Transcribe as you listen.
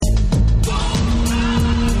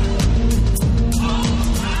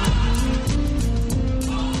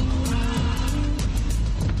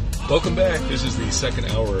Welcome back. This is the second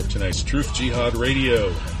hour of tonight's Truth Jihad Radio.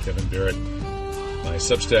 I'm Kevin Barrett. My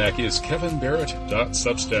Substack is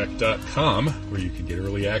kevinbarrett.substack.com, where you can get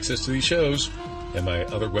early access to these shows. And my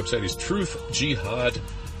other website is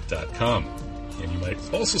truthjihad.com. And you might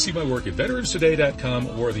also see my work at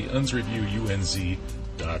veteranstoday.com or the UNZ.com.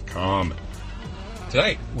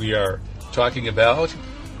 Tonight, we are talking about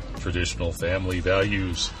traditional family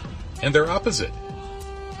values and their opposite.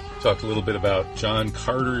 Talked a little bit about John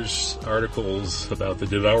Carter's articles about the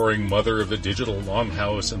devouring mother of the digital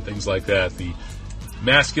longhouse and things like that, the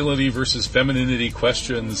masculinity versus femininity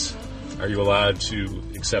questions. Are you allowed to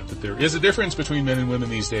accept that there is a difference between men and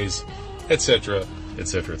women these days, etc.,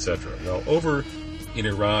 etc., etc. Well, over in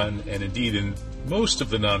Iran, and indeed in most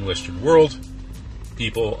of the non-Western world,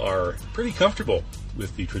 people are pretty comfortable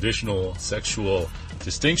with the traditional sexual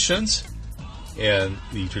distinctions and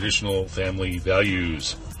the traditional family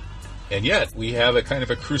values. And yet, we have a kind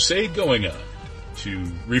of a crusade going on to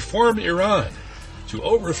reform Iran, to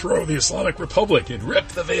overthrow the Islamic Republic and rip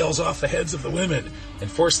the veils off the heads of the women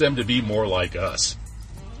and force them to be more like us.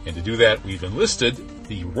 And to do that, we've enlisted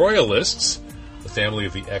the royalists, the family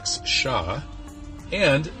of the ex-Shah,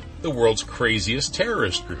 and the world's craziest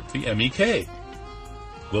terrorist group, the MEK.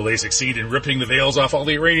 Will they succeed in ripping the veils off all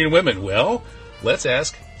the Iranian women? Well, let's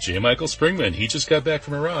ask J. Michael Springmann. He just got back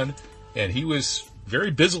from Iran, and he was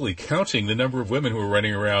very busily counting the number of women who were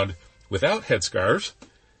running around without headscarves,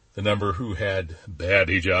 the number who had bad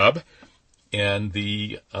hijab, and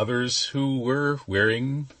the others who were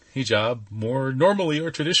wearing hijab more normally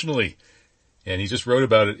or traditionally. And he just wrote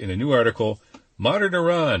about it in a new article, Modern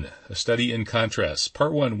Iran, a Study in Contrast,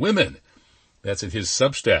 Part 1, Women. That's at his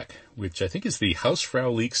Substack, which I think is the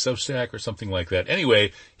Hausfrau Leak Substack or something like that.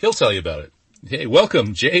 Anyway, he'll tell you about it. Hey,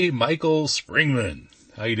 welcome, J. Michael Springmann.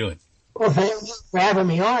 How you doing? Well, thank you for having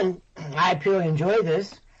me on. I purely enjoy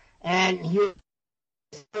this. And here's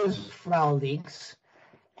those Frau Leaks.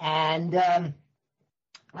 And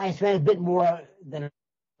I spent a bit more than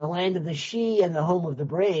the land of the she and the home of the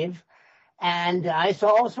brave. And I saw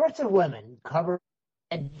all sorts of women covered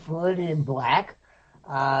head, foot in black.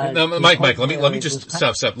 No, Mike, let me just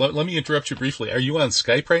stop. Let me interrupt you briefly. Are you on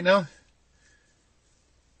Skype right now?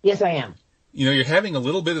 Yes, I am. You know, you're having a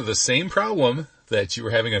little bit of the same problem that you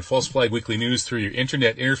were having on False Flag Weekly News through your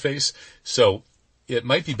internet interface. So it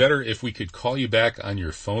might be better if we could call you back on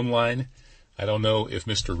your phone line. I don't know if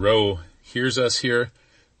Mr. Rowe hears us here,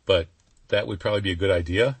 but that would probably be a good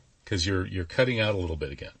idea because you're cutting out a little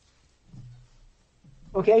bit again.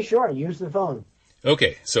 Okay, sure. Use the phone.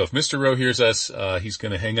 Okay, so if Mr. Rowe hears us, he's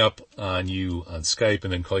going to hang up on you on Skype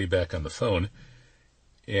and then call you back on the phone.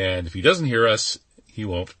 And if he doesn't hear us, he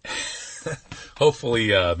won't. Hopefully,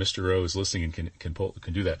 Mr. Rowe is listening and can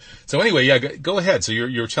do that. So anyway, yeah, go ahead. So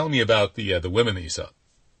you're telling me about the women that you saw.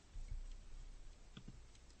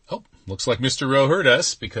 Oh, looks like Mr. Rowe heard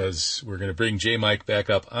us because we're going to bring J. Mike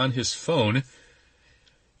back up on his phone.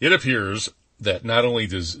 It appears that not only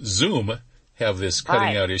does Zoom have this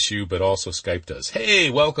cutting out issue, but also Skype does.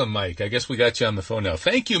 Hey, welcome, Mike. I guess we got you on the phone now.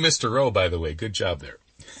 Thank you, Mr. Rowe, by the way. Good job there.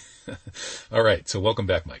 All right, so welcome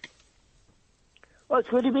back, Mike. Well, it's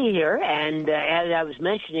good to be here, and as I was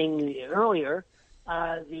mentioning earlier,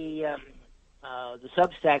 the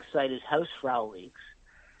Substack site is Hausfrau Leaks,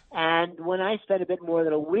 and when I spent a bit more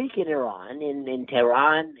than a week in Iran, in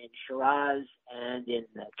Tehran, in Shiraz, and in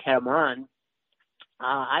Kerman,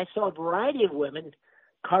 I saw a variety of women,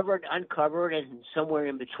 covered, uncovered, and somewhere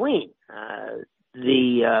in between.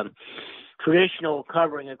 The traditional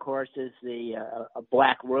covering, of course, is a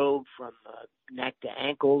black robe from neck to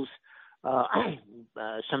ankles,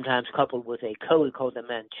 sometimes coupled with a coat called the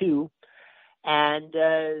mantu. And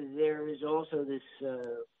there is also this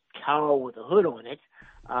cowl with a hood on it,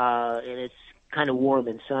 and it's kind of warm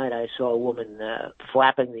inside. I saw a woman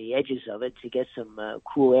flapping the edges of it to get some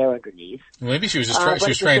cool air underneath. Maybe she was just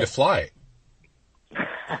trying to fly.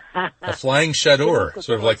 A flying chador,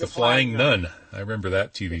 sort of like the Flying Nun. I remember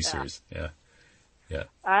that TV series. Yeah.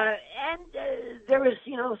 And there was,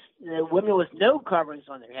 women with no coverings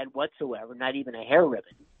on their head whatsoever, not even a hair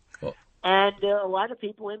ribbon. Well, and a lot of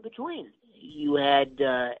people in between. You had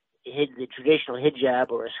the traditional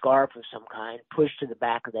hijab or a scarf of some kind pushed to the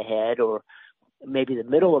back of the head or maybe the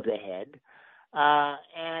middle of the head.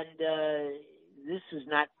 And this is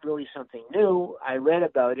not really something new. I read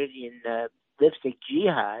about it in Lipstick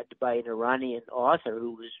Jihad by an Iranian author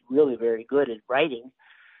who was really very good at writing.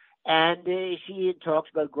 And she had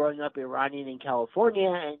talked about growing up Iranian in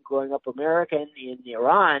California and growing up American in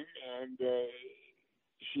Iran. And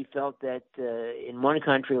she felt that in one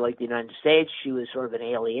country like the United States, she was sort of an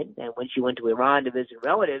alien. And when she went to Iran to visit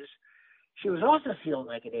relatives, she was also feeling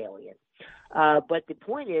like an alien. But the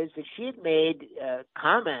point is that she had made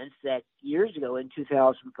comments that years ago in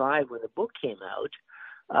 2005 when the book came out,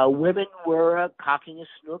 women were cocking a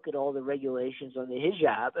snook at all the regulations on the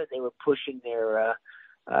hijab, and they were pushing their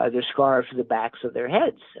scarves to the backs of their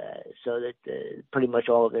heads so that pretty much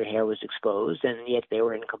all of their hair was exposed, and yet they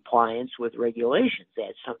were in compliance with regulations. They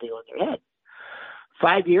had something on their head.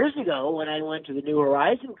 5 years ago, when I went to the New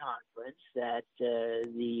Horizon conference, that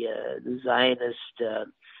the Zionist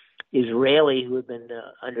Israeli, who had been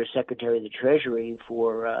Under Secretary of the Treasury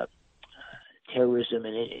for Terrorism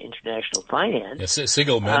and International Finance. Yes,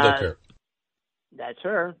 Sigel Mandelker. That's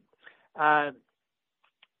her.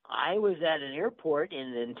 I was at an airport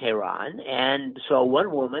in Tehran and saw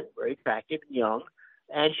one woman, very attractive and young,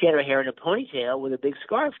 and she had her hair in a ponytail with a big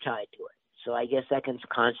scarf tied to it. So I guess that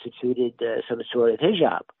constituted some sort of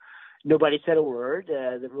hijab. Nobody said a word.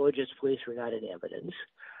 The religious police were not in evidence.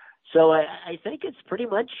 So I think it's pretty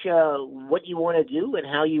much what you want to do and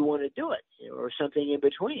how you want to do it, or something in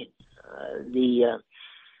between.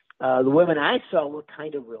 The women I saw were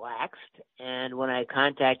kind of relaxed, and when I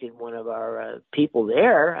contacted one of our people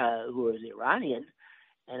there, who was Iranian,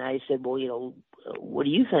 and I said, well, what do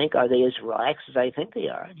you think? Are they as relaxed as I think they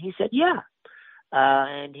are? And he said, yeah.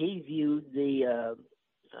 And he viewed the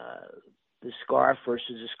scarf versus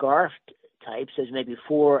the scarf types as maybe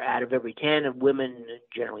 4 out of every 10 of women,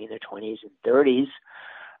 generally in their 20s and 30s,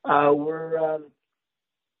 were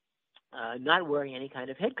not wearing any kind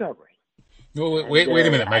of head covering. Well, wait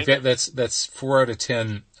a minute, Mike. That's 4 out of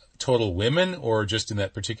 10 total women, or just in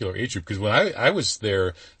that particular age group? Because when I was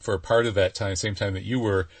there for a part of that time, same time that you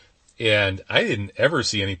were, and I didn't ever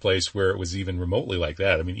see any place where it was even remotely like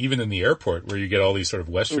that. I mean, even in the airport where you get all these sort of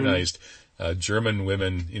westernized German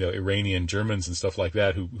women, Iranian Germans and stuff like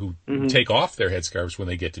that who take off their headscarves when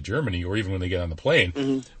they get to Germany or even when they get on the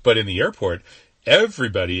plane. But in the airport,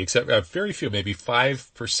 everybody, except very few, maybe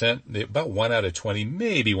 5%, about 1 out of 20,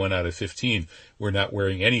 maybe 1 out of 15, were not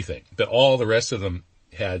wearing anything. But all the rest of them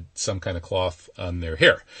had some kind of cloth on their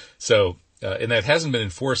hair. So, and that hasn't been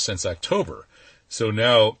enforced since October. So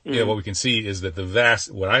now, what we can see is that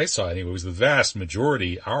what I saw anyway, was the vast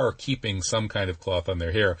majority are keeping some kind of cloth on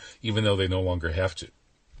their hair, even though they no longer have to.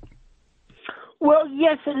 Well,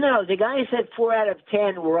 yes and no. The guy said 4 out of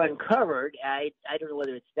 10 were uncovered. I don't know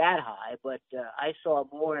whether it's that high, but I saw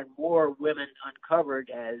more and more women uncovered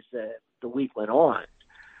as the week went on.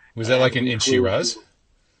 Was that like in Shiraz?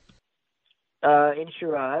 In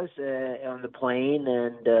Shiraz, on the plane,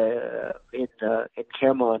 and in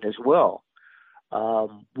Kerman as well.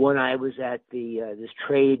 When I was at this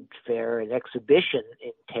trade fair and exhibition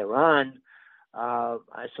in Tehran,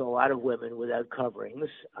 I saw a lot of women without coverings.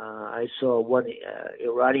 I saw one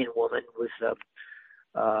Iranian woman with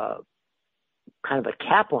kind of a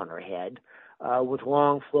cap on her head, with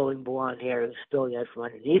long flowing blonde hair spilling out from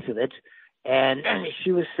underneath of it. And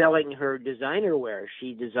she was selling her designer wear.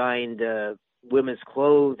 She designed women's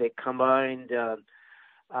clothes that combined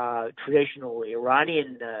traditional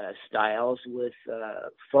Iranian styles with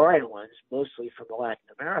foreign ones, mostly from Latin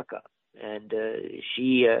America. And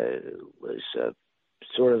she was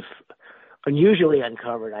sort of unusually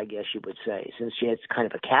uncovered, I guess you would say, since she had kind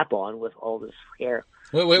of a cap on with all this hair.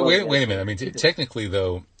 Wait a minute. I mean, technically,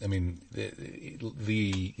 though, I mean,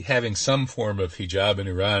 the having some form of hijab in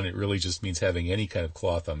Iran, it really just means having any kind of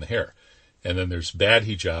cloth on the hair. And then there's bad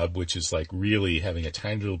hijab, which is like really having a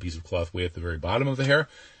tiny little piece of cloth way at the very bottom of the hair.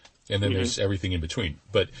 And then there's everything in between.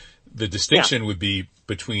 But the distinction would be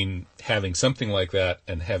between having something like that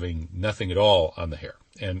and having nothing at all on the hair.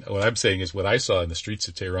 And what I'm saying is what I saw in the streets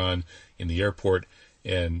of Tehran, in the airport,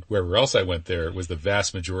 and wherever else I went there, was the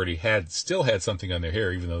vast majority still had something on their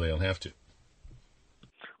hair, even though they don't have to.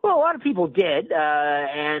 Well, a lot of people did.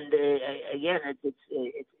 And again,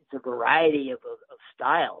 it's a variety of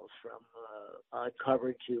styles, from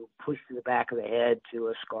uncovered to pushed to the back of the head to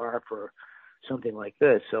a scarf or something like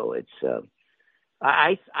this. So it's,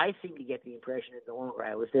 I seem to get the impression that the longer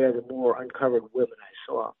I was there, the more uncovered women I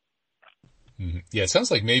saw. Mm-hmm. Yeah, it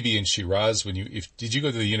sounds like maybe in Shiraz, did you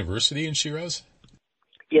go to the university in Shiraz?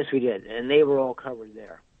 Yes, we did, and they were all covered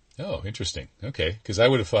there. Oh, interesting. Okay, because I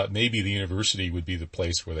would have thought maybe the university would be the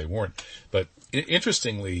place where they weren't. But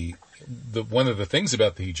interestingly, one of the things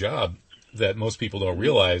about the hijab that most people don't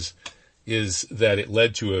realize is that it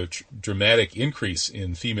led to a dramatic increase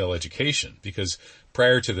in female education, because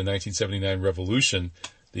prior to the 1979 revolution,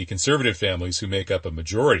 the conservative families, who make up a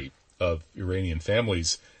majority of Iranian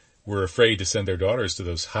families, were afraid to send their daughters to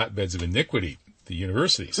those hotbeds of iniquity, the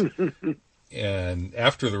universities. And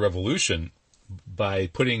after the revolution, by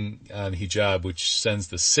putting on hijab, which sends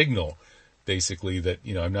the signal basically that,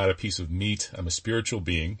 I'm not a piece of meat, I'm a spiritual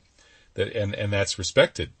being, and that's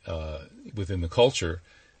respected within the culture.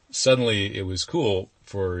 Suddenly it was cool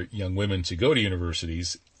for young women to go to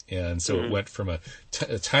universities, and so it went from a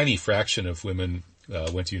tiny fraction of women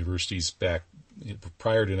went to universities back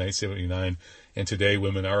prior to 1979, and today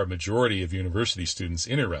women are a majority of university students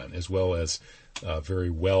in Iran, as well as very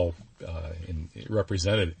well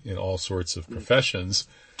represented in all sorts of professions.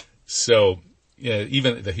 So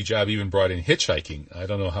even the hijab even brought in hitchhiking. I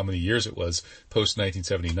don't know how many years it was post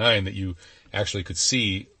 1979 that you actually could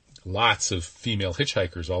see lots of female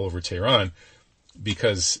hitchhikers all over Tehran,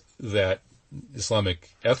 because that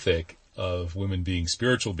Islamic ethic of women being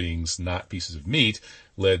spiritual beings, not pieces of meat,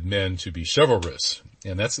 led men to be chivalrous.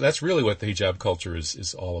 And that's really what the hijab culture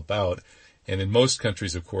is all about. And in most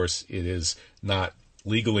countries, of course, it is not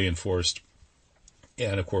legally enforced.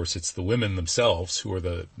 And of course, it's the women themselves who are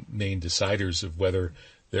the main deciders of whether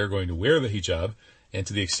they're going to wear the hijab. And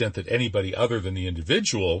to the extent that anybody other than the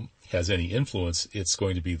individual has any influence, it's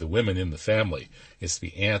going to be the women in the family. It's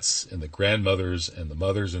the aunts and the grandmothers and the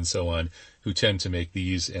mothers and so on who tend to make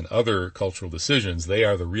these and other cultural decisions. They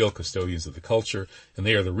are the real custodians of the culture, and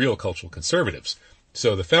they are the real cultural conservatives.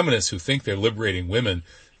 So the feminists who think they're liberating women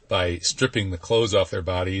by stripping the clothes off their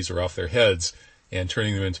bodies or off their heads and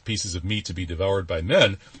turning them into pieces of meat to be devoured by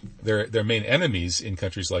men, their main enemies in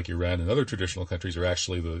countries like Iran and other traditional countries are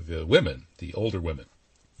actually the women, the older women.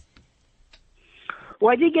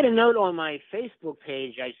 Well, I did get a note on my Facebook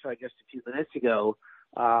page I saw just a few minutes ago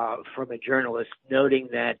from a journalist noting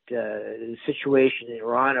that the situation in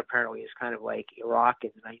Iran apparently is kind of like Iraq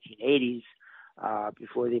in the 1980s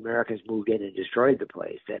before the Americans moved in and destroyed the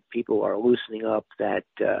place, that people are loosening up, that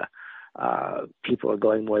people are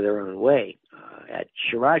going more their own way. At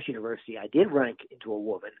Shiraz University, I did run into a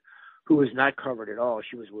woman who was not covered at all.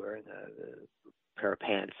 She was wearing a pair of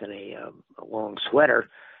pants and a long sweater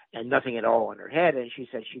and nothing at all on her head, and she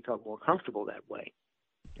said she felt more comfortable that way.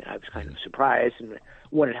 And I was kind of surprised and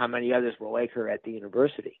wondered how many others were like her at the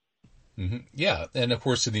university. Mm-hmm. Yeah, and of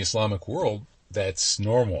course in the Islamic world, that's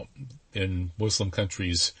normal. In Muslim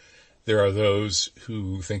countries, there are those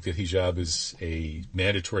who think that hijab is a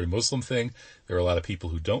mandatory Muslim thing. There are a lot of people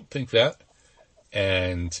who don't think that.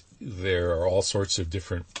 And there are all sorts of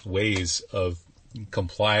different ways of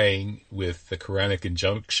complying with the Quranic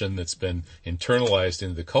injunction that's been internalized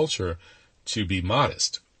into the culture to be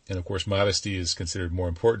modest. And of course, modesty is considered more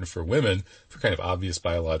important for women for kind of obvious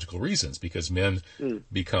biological reasons, because men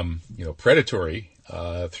become, predatory.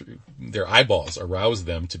 Through their eyeballs arouse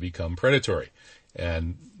them to become predatory.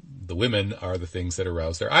 And the women are the things that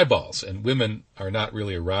arouse their eyeballs. And women are not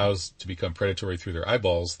really aroused to become predatory through their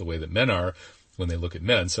eyeballs the way that men are when they look at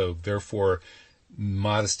men. So therefore,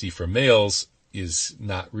 modesty for males is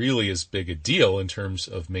not really as big a deal in terms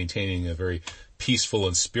of maintaining a very peaceful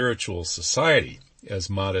and spiritual society as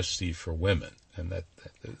modesty for women. And that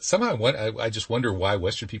somehow I just wonder why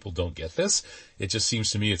Western people don't get this. It just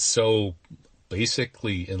seems to me it's so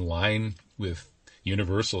basically in line with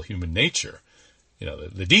universal human nature.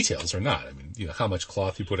 The details are not. I mean, how much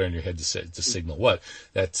cloth you put on your head to signal what.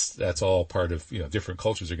 That's all part of, different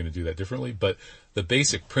cultures are going to do that differently. But the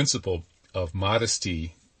basic principle of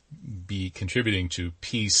modesty be contributing to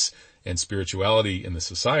peace and spirituality in the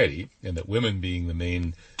society, and that women being the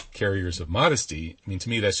main carriers of modesty, I mean, to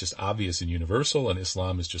me, that's just obvious and universal, and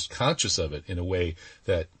Islam is just conscious of it in a way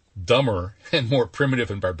that dumber and more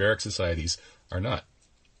primitive and barbaric societies are not.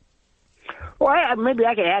 Well, maybe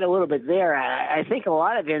I could add a little bit there. I think a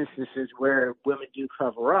lot of instances where women do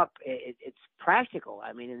cover up, it's practical.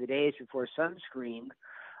 I mean, in the days before sunscreen,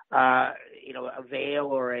 a veil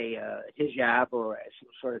or a hijab or some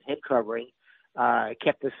sort of head covering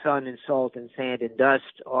kept the sun and salt and sand and dust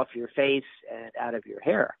off your face and out of your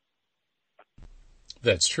hair.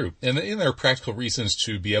 That's true. And there are practical reasons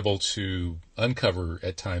to be able to uncover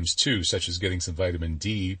at times too, such as getting some vitamin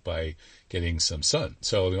D by getting some sun.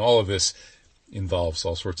 So all of this involves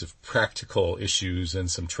all sorts of practical issues and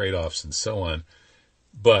some trade-offs and so on.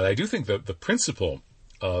 But I do think that the principle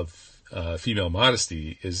of female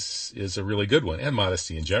modesty is a really good one, and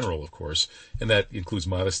modesty in general, of course, and that includes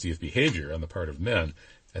modesty of behavior on the part of men.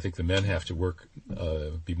 I think the men have to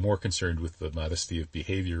be more concerned with the modesty of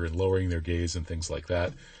behavior and lowering their gaze and things like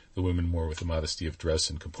that. The women more with the modesty of dress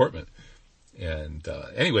and comportment. And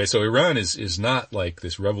anyway, so Iran is not like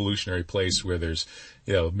this revolutionary place where there's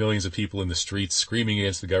millions of people in the streets screaming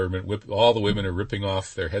against the government. All the women are ripping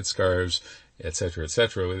off their headscarves, et cetera, et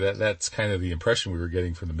cetera. That's kind of the impression we were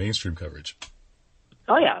getting from the mainstream coverage.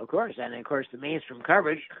 Oh yeah, of course, and of course the mainstream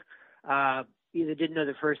coverage either didn't know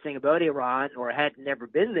the first thing about Iran or had never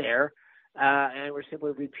been there, and were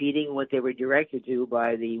simply repeating what they were directed to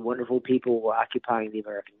by the wonderful people who were occupying the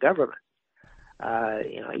American government.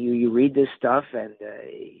 You read this stuff and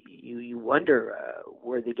you wonder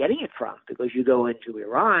where they're getting it from, because you go into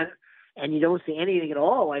Iran and you don't see anything at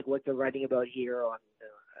all like what they're writing about here on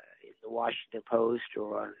in the Washington Post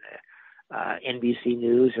or on NBC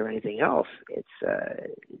News or anything else. It's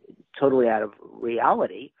totally out of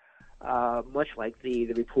reality, much like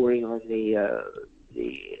the reporting on the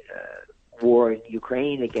war in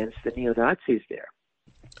Ukraine against the neo-Nazis there.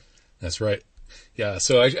 That's right. Yeah,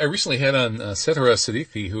 so I recently had on Setara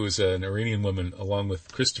Siddiqui, who is an Iranian woman, along with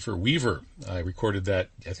Christopher Weaver. I recorded that,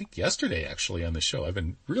 I think, yesterday, actually, on the show. I've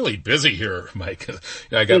been really busy here, Mike.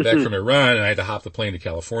 I got back from Iran, and I had to hop the plane to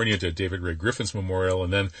California to David Ray Griffin's memorial,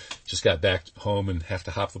 and then just got back home and have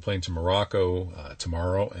to hop the plane to Morocco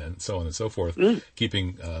tomorrow, and so on and so forth,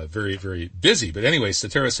 keeping very, very busy. But anyway,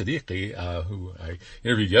 Setara Siddiqui, who I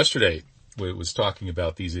interviewed yesterday, was talking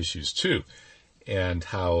about these issues, too, and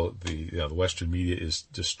how the Western media is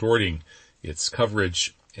distorting its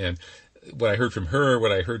coverage. And what I heard from her,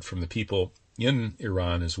 what I heard from the people in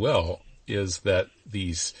Iran as well, is that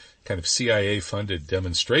these kind of CIA-funded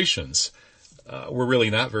demonstrations were really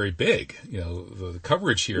not very big. The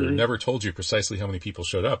coverage here never told you precisely how many people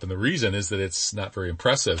showed up. And the reason is that it's not very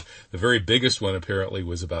impressive. The very biggest one apparently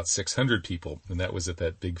was about 600 people, and that was at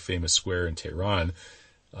that big famous square in Tehran.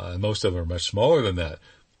 Most of them are much smaller than that.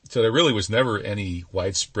 So there really was never any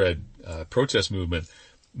widespread protest movement.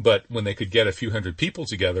 But when they could get a few hundred people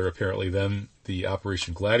together, apparently then the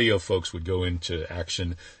Operation Gladio folks would go into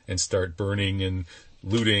action and start burning and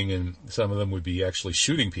looting, and some of them would be actually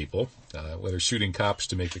shooting people, whether shooting cops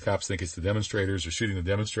to make the cops think it's the demonstrators or shooting the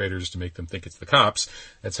demonstrators to make them think it's the cops.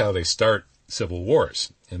 That's how they start civil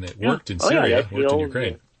wars. And it worked in Syria, worked in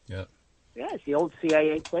Ukraine. Yeah, it's the old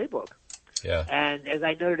CIA playbook. Yeah. And as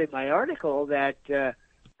I noted in my article, that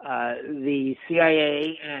the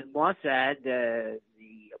CIA and Mossad, the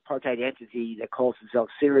apartheid entity that calls itself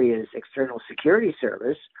Syria's External Security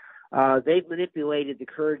Service, they've manipulated the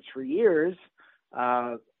Kurds for years,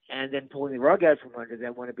 and then pulling the rug out from under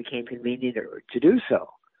them when it became convenient to do so.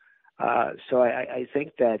 So I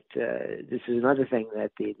think that this is another thing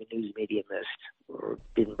that the news media missed, or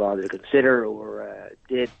didn't bother to consider, or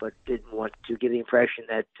did, but didn't want to give the impression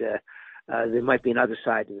that there might be another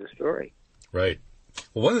side to the story. Right.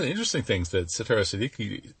 Well, one of the interesting things that Setara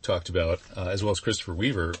Siddiqui talked about, as well as Christopher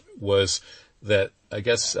Weaver, was that I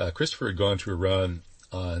guess Christopher had gone to Iran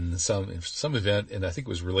on some event, and I think it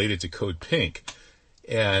was related to Code Pink.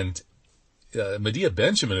 And Medea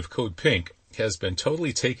Benjamin of Code Pink has been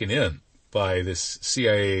totally taken in by this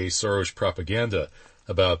CIA Soros propaganda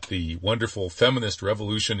about the wonderful feminist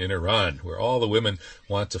revolution in Iran, where all the women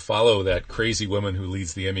want to follow that crazy woman who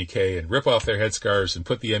leads the MEK and rip off their headscarves and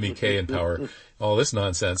put the MEK in power, all this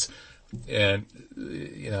nonsense. And,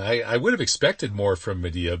 I would have expected more from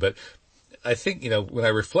Medea, but I think, when I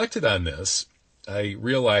reflected on this, I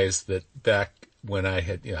realized that back when I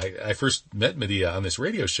had, I first met Medea on this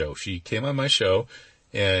radio show. She came on my show,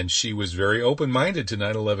 and she was very open-minded to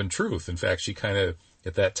 9/11 truth. In fact, she kind of,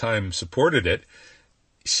 at that time, supported it.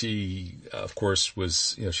 She, of course,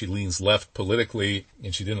 was, she leans left politically,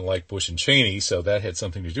 and she didn't like Bush and Cheney, so that had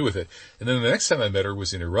something to do with it. And then the next time I met her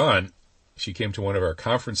was in Iran. She came to one of our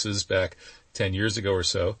conferences back 10 years ago or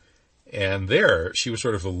so, and there she was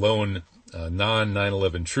sort of a lone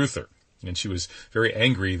non-9/11 truther. And she was very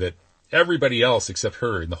angry that everybody else except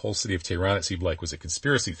her in the whole city of Tehran, it seemed like, was a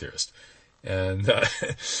conspiracy theorist. And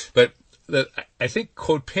but I think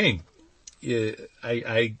Code Pink,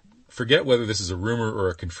 I forget whether this is a rumor or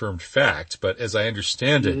a confirmed fact, but as I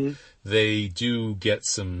understand it, they do get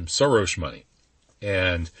some Soros money.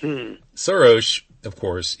 And Soros, of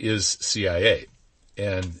course, is CIA.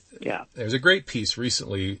 And there's a great piece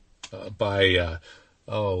recently by,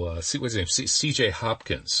 what's his name? C.J.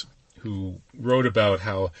 Hopkins, who wrote about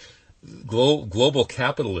how global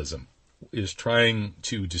capitalism is trying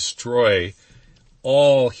to destroy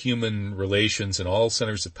all human relations and all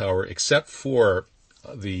centers of power except for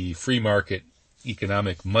the free market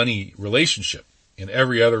economic money relationship. In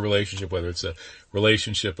every other relationship, whether it's a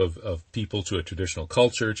relationship of people to a traditional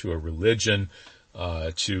culture, to a religion,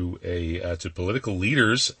 to political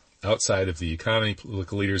leaders outside of the economy,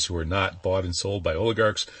 political leaders who are not bought and sold by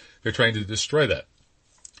oligarchs, they're trying to destroy that.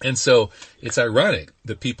 And so it's ironic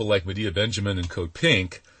that people like Medea Benjamin and Code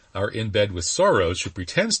Pink are in bed with Soros, who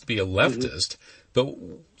pretends to be a leftist, but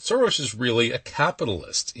Soros is really a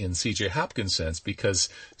capitalist in C.J. Hopkins' sense, because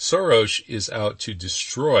Soros is out to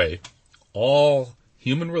destroy all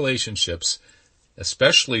human relationships,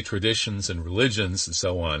 especially traditions and religions and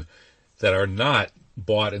so on, that are not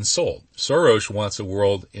bought and sold. Soros wants a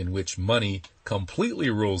world in which money completely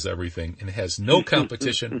rules everything and has no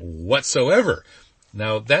competition whatsoever.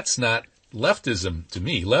 Now, that's not leftism to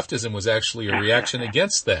me. Leftism was actually a reaction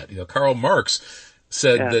against that. Karl Marx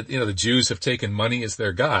said that, the Jews have taken money as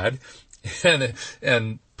their god,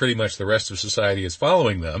 and pretty much the rest of society is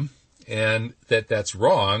following them, and that's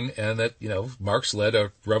wrong, and that, Marx led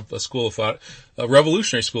a school of thought, a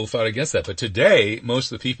revolutionary school of thought against that. But today,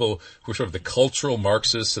 most of the people who are sort of the cultural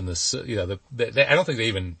Marxists and I don't think they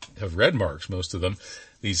even have read Marx, most of them,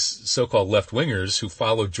 these so-called left-wingers who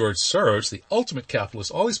follow George Soros, the ultimate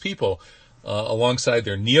capitalist, all these people, alongside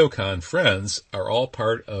their neocon friends, are all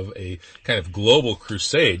part of a kind of global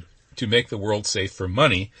crusade to make the world safe for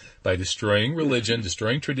money by destroying religion,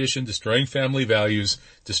 destroying tradition, destroying family values,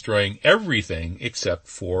 destroying everything except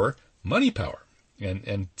for money power.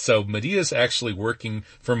 And so Medea's actually working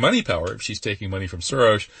for money power if she's taking money from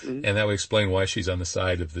Soros, and that would explain why she's on the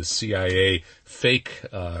side of the CIA fake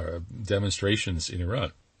demonstrations in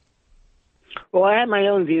Iran. Well, I have my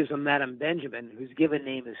own views on Madame Benjamin, whose given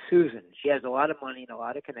name is Susan. She has a lot of money and a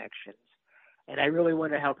lot of connections, and I really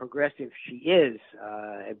wonder how progressive she is.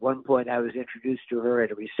 At one point, I was introduced to her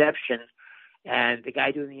at a reception, and the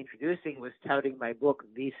guy doing the introducing was touting my book,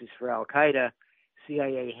 Visas for Al-Qaeda,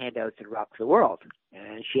 CIA Handouts That Rock the World,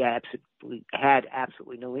 and she had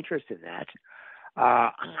absolutely no interest in that.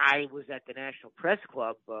 I was at the National Press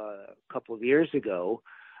Club a couple of years ago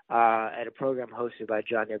at a program hosted by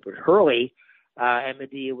John Edward Hurley, and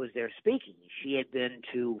Medea was there speaking. She had been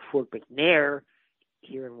to Fort McNair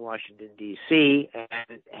here in Washington, D.C.,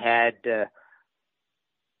 and had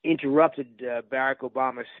interrupted Barack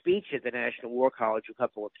Obama's speech at the National War College a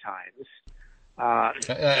couple of times.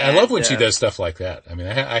 I love when she does stuff like that. I mean,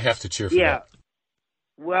 I have to cheer for that. Yeah.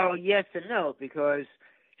 Well, yes and no, because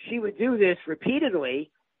she would do this repeatedly,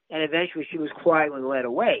 and eventually she was quietly led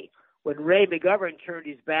away. When Ray McGovern turned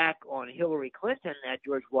his back on Hillary Clinton at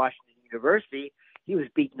George Washington University, he was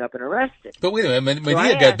beaten up and arrested. But wait a minute,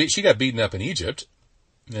 Medea she got beaten up in Egypt.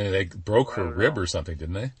 They broke her rib or something,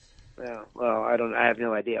 didn't they? Well, I have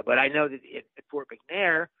no idea. But I know that at Fort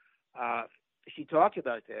McNair, she talked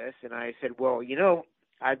about this, and I said, well,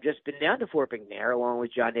 I've just been down to Fort McNair along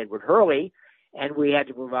with John Edward Hurley, and we had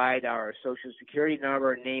to provide our Social Security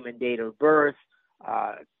number, name and date of birth,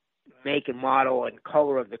 make and model and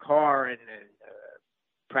color of the car, and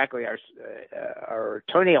practically our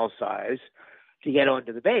toenail size to get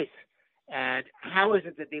onto the base. And how is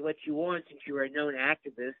it that they let you on since you are a known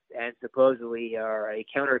activist and supposedly are a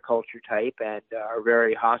counterculture type and are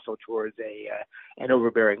very hostile towards an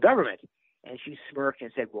overbearing government? And she smirked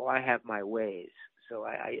and said, well, I have my ways. So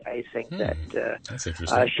I think that that's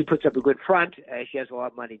interesting. She puts up a good front. She has a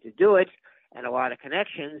lot of money to do it and a lot of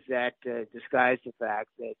connections that disguise the fact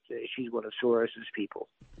that she's one of Soros's people.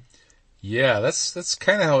 Yeah, that's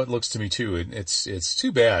kind of how it looks to me too. It's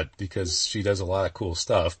too bad because she does a lot of cool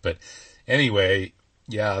stuff. But anyway,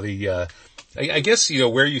 yeah, I guess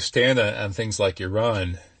where you stand on things like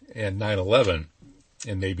Iran and 9/11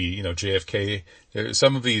 and maybe JFK. There are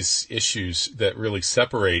some of these issues that really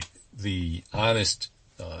separate the honest,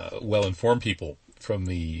 well-informed people from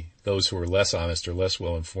those who are less honest or less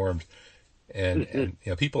well-informed. And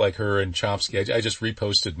people like her and Chomsky. I just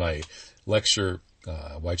reposted my lecture.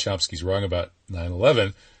 Why Chomsky's wrong about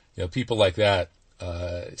 9/11. People like that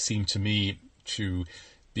seem to me to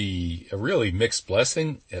be a really mixed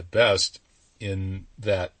blessing at best, in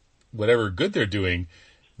that whatever good they're doing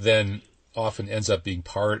then often ends up being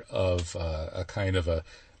part of a kind of a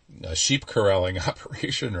sheep corralling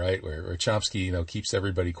operation, right? Where Chomsky, keeps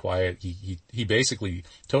everybody quiet. He basically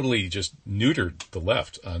totally just neutered the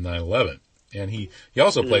left on 9/11. And he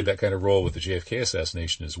also played that kind of role with the JFK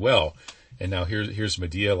assassination as well. And now here's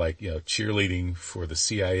Medea, cheerleading for the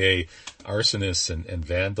CIA arsonists and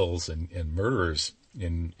vandals and murderers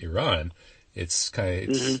in Iran. It's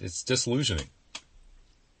it's disillusioning.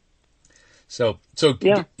 So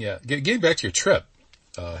getting back to your trip.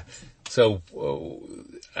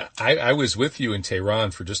 I was with you in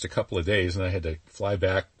Tehran for just a couple of days, and I had to fly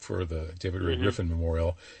back for the David Ray Griffin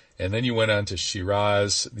Memorial. And then you went on to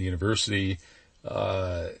Shiraz, the university.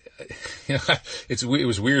 It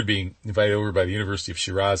was weird being invited over by the University of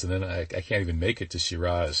Shiraz, and then I can't even make it to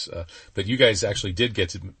Shiraz. But you guys actually did get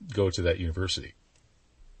to go to that university.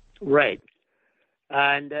 Right.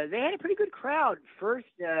 And they had a pretty good crowd, first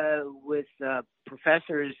with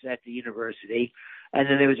professors at the university, and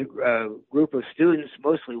then there was a group of students,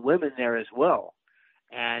 mostly women, there as well.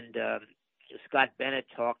 And Scott Bennett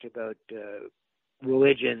talked about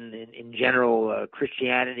religion in general,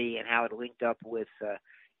 Christianity, and how it linked up with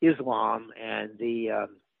Islam, and the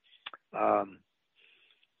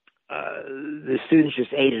the students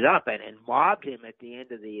just ate it up and mobbed him at the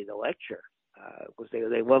end of the lecture because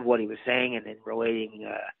they loved what he was saying and then relating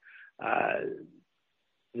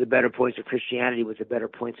the better points of Christianity with the better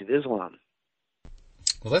points of Islam.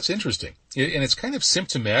 Well, that's interesting. And it's kind of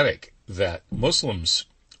symptomatic that Muslims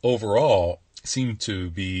overall seem to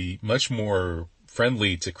be much more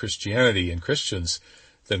friendly to Christianity and Christians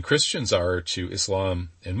than Christians are to Islam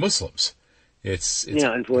and Muslims. It's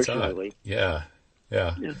unfortunately. Yeah.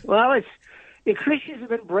 Well, the Christians have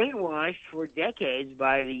been brainwashed for decades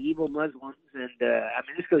by the evil Muslims, and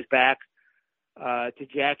this goes back to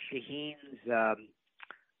Jack Shaheen's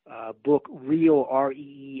book "Real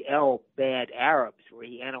R-E-E-L Bad Arabs," where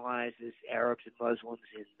he analyzes Arabs and Muslims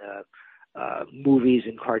in movies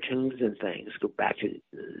and cartoons and things. Go back to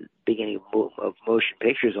the beginning of motion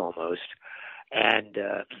pictures almost, and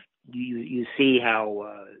you see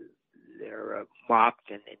how they're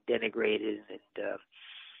mocked and denigrated.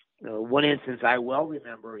 And one instance I well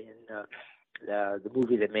remember in the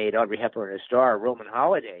movie that made Audrey Hepburn a star, Roman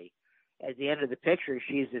Holiday. At the end of the picture,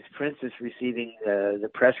 she's this princess receiving the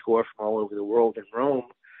press corps from all over the world in Rome,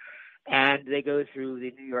 and they go through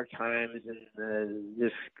the New York Times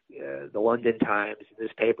and the London Times,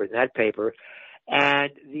 this paper and that paper,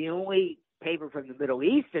 and the only paper from the Middle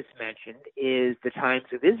East that's mentioned is the Times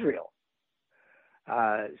of Israel.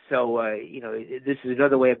 This is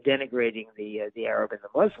another way of denigrating the Arab and the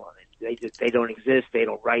Muslim. They don't exist. They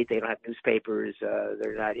don't write. They don't have newspapers.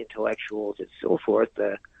 They're not intellectuals and so forth.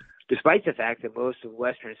 Despite the fact that most of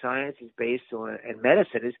Western science is based on, and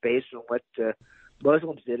medicine is based on what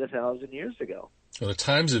Muslims did 1,000 years ago. Well, the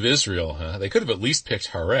Times of Israel, huh? They could have at least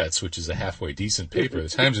picked Haaretz, which is a halfway decent paper. The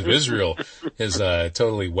Times of Israel is a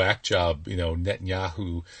totally whack job,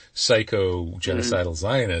 Netanyahu psycho genocidal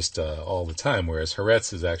Zionist all the time, whereas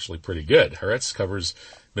Haaretz is actually pretty good. Haaretz covers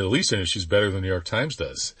Middle Eastern issues better than the New York Times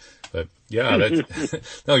does. But yeah,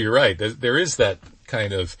 no, you're right. There is that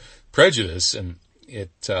kind of prejudice, and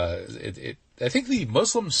I think the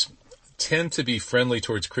Muslims tend to be friendly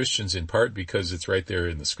towards Christians in part because it's right there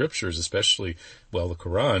in the scriptures, especially, the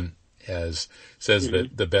Quran says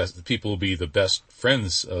that the people will be the best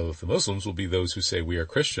friends of the Muslims will be those who say we are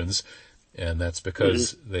Christians, and that's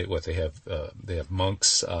because they have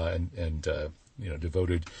monks and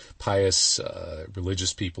devoted, pious,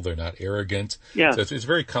 religious people. They're not arrogant. Yeah. So it's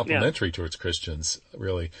very complimentary towards Christians,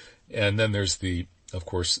 really. And then there's of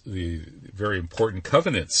course, the very important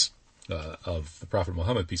covenants of the Prophet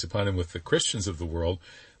Muhammad, peace upon him, with the Christians of the world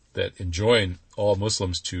that enjoin all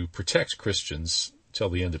Muslims to protect Christians till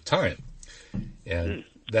the end of time. And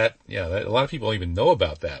a lot of people don't even know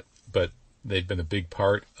about that, but they've been a big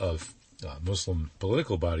part of Muslim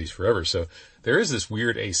political bodies forever. So there is this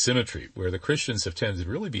weird asymmetry where the Christians have tended to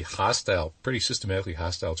really be hostile, pretty systematically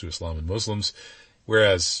hostile to Islam and Muslims,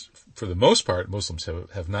 whereas for the most part, Muslims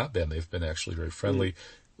have not been. They've been actually very friendly,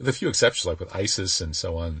 with a few exceptions, like with ISIS and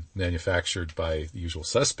so on, manufactured by the usual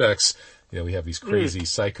suspects. We have these crazy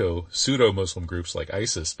psycho pseudo-Muslim groups like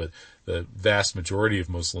ISIS, but the vast majority of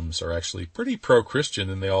Muslims are actually pretty pro-Christian,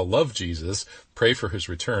 and they all love Jesus, pray for his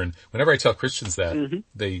return. Whenever I tell Christians that,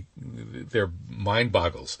 their mind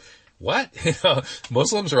boggles. What?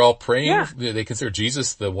 Muslims are all praying. Yeah. They consider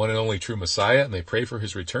Jesus the one and only true Messiah, and they pray for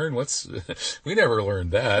his return. We never learned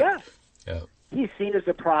that. Yeah. He's seen as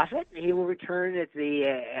a prophet, and he will return at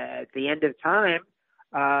the end of time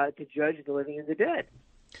to judge the living and the dead.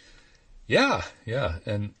 Yeah.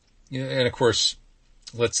 And of course,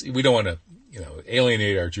 we don't want to,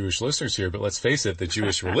 alienate our Jewish listeners here, but let's face it, the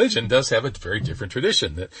Jewish religion does have a very different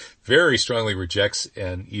tradition that very strongly rejects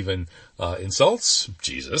and even insults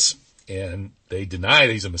Jesus. And they deny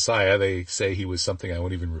that he's a Messiah. They say he was something I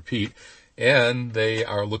won't even repeat. And they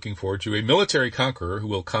are looking forward to a military conqueror who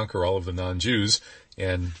will conquer all of the non-Jews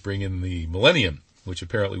and bring in the millennium, which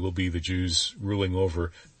apparently will be the Jews ruling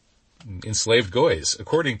over enslaved goys,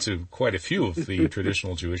 according to quite a few of the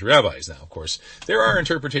traditional Jewish rabbis. Now, of course, there are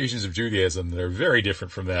interpretations of Judaism that are very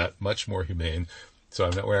different from that, much more humane. So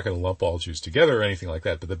we're not going to lump all Jews together or anything like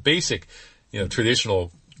that. But the basic,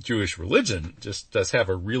 traditional Jewish religion just does have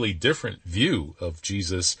a really different view of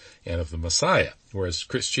Jesus and of the Messiah, whereas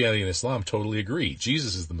Christianity and Islam totally agree.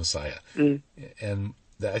 Jesus is the Messiah. And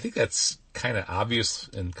I think that's kind of obvious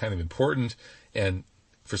and kind of important. And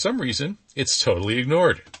for some reason, it's totally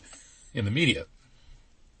ignored in the media.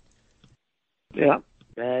 Yeah,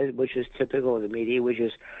 which is typical of the media, which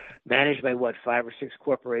is managed by 5 or 6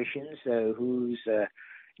 corporations whose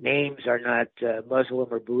names are not Muslim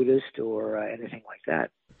or Buddhist or anything like that.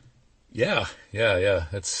 Yeah.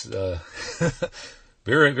 That's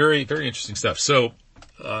very, very, very interesting stuff. So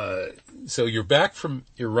you're back from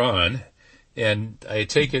Iran, And I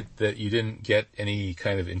take it that you didn't get any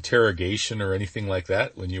kind of interrogation or anything like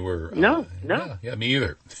that when you were... No. Yeah, me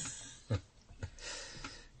either.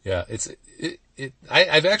 Yeah,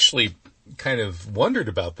 I've actually kind of wondered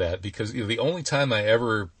about that because the only time I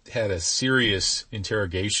ever had a serious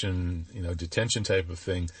interrogation, detention type of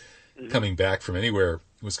thing coming back from anywhere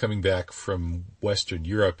was coming back from Western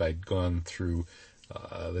Europe. I'd gone through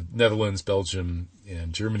the Netherlands, Belgium,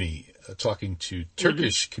 and Germany talking to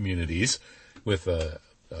Turkish communities with a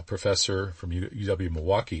professor from UW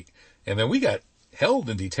Milwaukee. And then we got held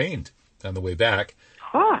and detained on the way back.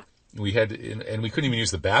 Huh. We had, and we couldn't even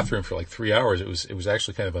use the bathroom for like 3 hours. It was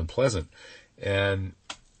actually kind of unpleasant. And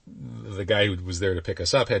the guy who was there to pick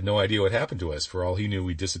us up had no idea what happened to us. For all he knew,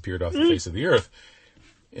 we disappeared off the face of the earth.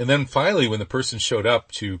 And then finally, when the person showed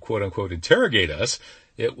up to quote unquote interrogate us,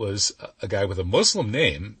 it was a guy with a Muslim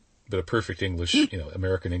name, but a perfect English,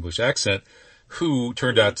 American English accent, who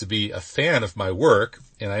turned out to be a fan of my work,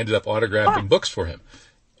 and I ended up autographing books for him.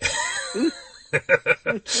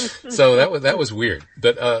 So that was weird.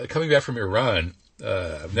 But coming back from Iran,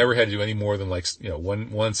 I've never had to do any more than once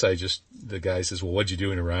the guy says, well, what'd you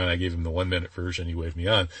do in Iran? I gave him the 1-minute version. He waved me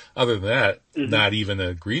on. Other than that, not even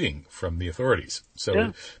a greeting from the authorities.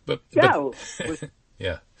 So,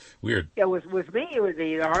 yeah, weird. Yeah, with me, it was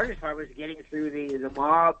the hardest part was getting through the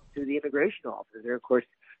mob to the immigration office. Of course,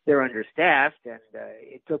 they're understaffed, and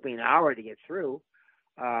it took me an hour to get through.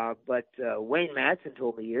 But Wayne Madsen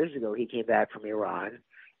told me years ago he came back from Iran,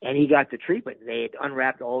 and he got the treatment. They had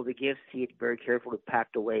unwrapped all the gifts. He had very carefully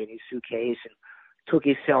packed away in his suitcase and took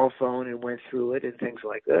his cell phone and went through it and things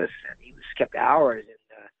like this. And he was kept hours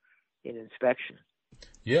in inspection.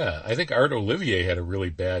 Yeah, I think Art Olivier had a really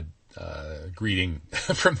bad greeting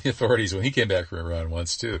from the authorities when he came back from Iran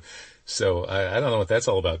once too. So I don't know what that's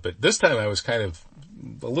all about. But this time I was kind of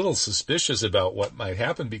a little suspicious about what might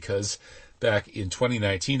happen because back in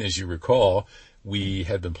 2019, as you recall, we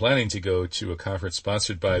had been planning to go to a conference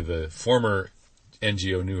sponsored by the former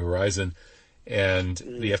NGO New Horizon, and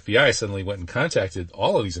the FBI suddenly went and contacted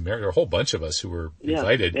all of these Americans, or a whole bunch of us who were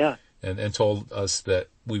invited, and told us that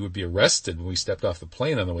we would be arrested when we stepped off the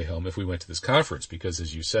plane on the way home if we went to this conference, because,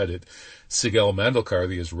 as you said, Sigel Mandelkar,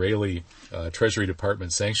 the Israeli Treasury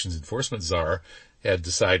Department sanctions enforcement czar, had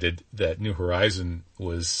decided that New Horizon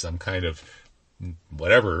was some kind of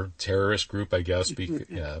whatever terrorist group, I guess. They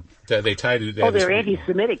tied it. They're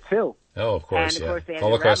anti-Semitic too. Oh, of course, and of course they had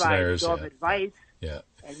Holocaust the rabbi, deniers. David Weiss,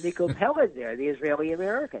 and Nico Peled there, the Israeli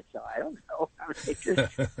American. So I don't know.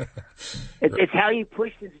 It's how you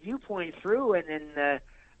push this viewpoint through, and then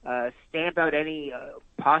stamp out any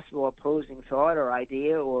possible opposing thought or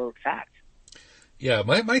idea or fact. Yeah,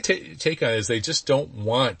 my take on it is they just don't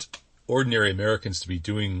want ordinary Americans to be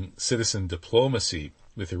doing citizen diplomacy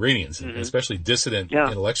with Iranians, and especially dissident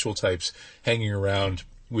intellectual types hanging around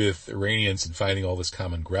with Iranians and finding all this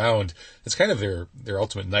common ground. It's kind of their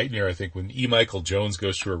ultimate nightmare, I think, when E. Michael Jones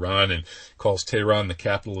goes to Iran and calls Tehran the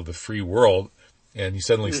capital of the free world, and you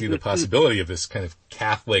suddenly see the possibility of this kind of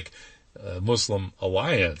Catholic Muslim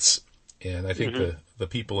alliance. And I think the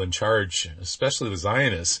people in charge, especially the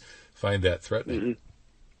Zionists, find that threatening.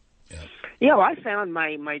 Yeah, well, I found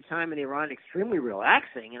my time in Iran extremely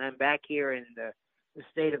relaxing, and I'm back here in the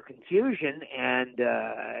state of confusion, and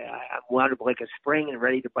I'm wound up like a spring and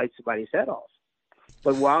ready to bite somebody's head off.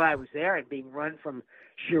 But while I was there and being run from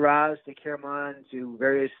Shiraz to Kerman to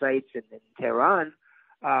various sites in Tehran,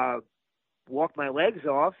 walked my legs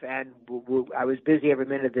off, and I was busy every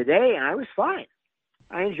minute of the day, and I was fine.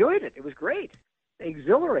 I enjoyed it. It was great.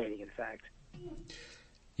 Exhilarating, in fact.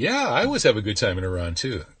 Yeah, I always have a good time in Iran,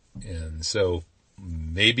 too. And so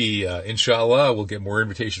maybe, inshallah, we'll get more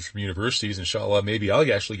invitations from universities. Inshallah, maybe I'll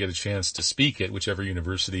actually get a chance to speak at whichever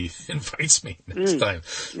university invites me next time.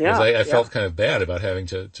 Because I felt kind of bad about having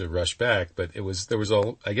to rush back, but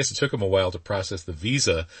I guess it took them a while to process the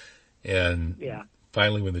visa. And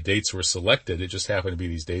finally, when the dates were selected, it just happened to be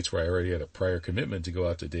these dates where I already had a prior commitment to go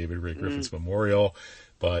out to David Ray Griffin's memorial.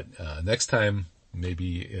 But, next time,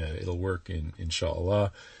 maybe, it'll work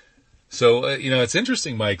inshallah. So, it's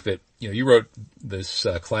interesting, Mike, that, you wrote this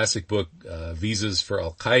classic book, Visas for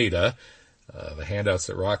Al-Qaeda, the handouts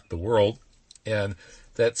that rocked the world. And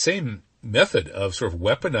that same method of sort of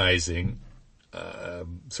weaponizing,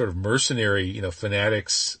 sort of mercenary,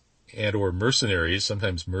 fanatics and or mercenaries,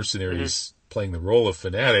 sometimes mercenaries playing the role of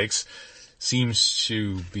fanatics, seems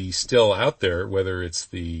to be still out there, whether it's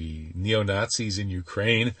the neo-Nazis in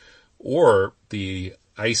Ukraine or the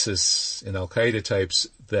ISIS and Al-Qaeda types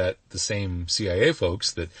that the same CIA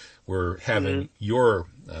folks that were having your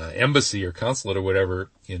embassy or consulate or whatever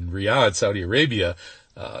in Riyadh, Saudi Arabia,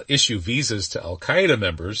 issue visas to Al-Qaeda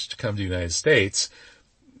members to come to the United States,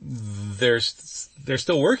 they're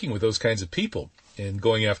still working with those kinds of people and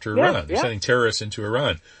going after Iran. They're sending terrorists into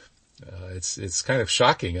Iran. It's kind of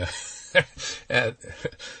shocking. But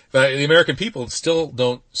the American people still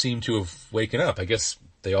don't seem to have waken up. I guess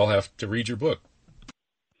they all have to read your book.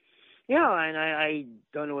 Yeah, and I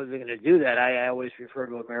don't know whether they're going to do that. I always refer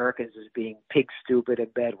to Americans as being pig stupid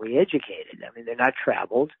and badly educated. I mean, they're not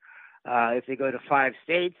traveled. If they go to 5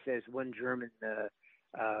 states, as one German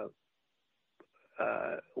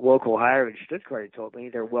local hire in Stuttgart told me,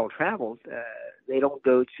 they're well traveled. They don't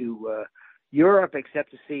go to Europe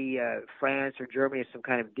except to see France or Germany as some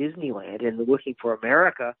kind of Disneyland, and they're looking for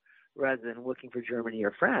America rather than looking for Germany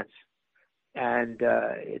or France. And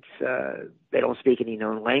they don't speak any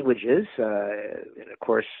known languages. And of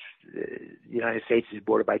course, the United States is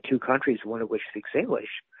bordered by 2 countries, one of which speaks English.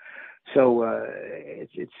 So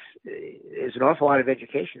there's an awful lot of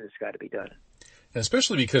education that's got to be done. And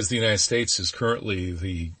especially because the United States is currently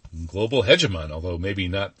the global hegemon, although maybe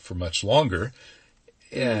not for much longer.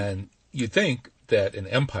 And you'd think that an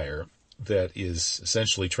empire that is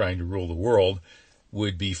essentially trying to rule the world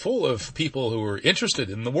would be full of people who are interested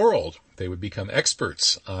in the world. They would become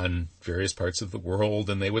experts on various parts of the world,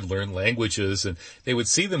 and they would learn languages, and they would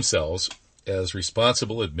see themselves as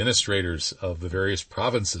responsible administrators of the various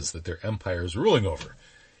provinces that their empire is ruling over.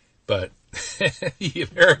 But the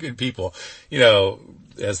American people,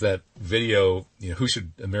 as that video, Who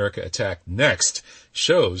Should America Attack Next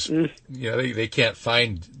shows, they can't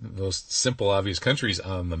find those simple, obvious countries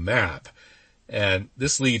on the map. And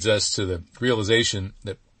this leads us to the realization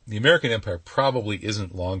that the American empire probably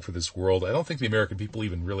isn't long for this world. I don't think the American people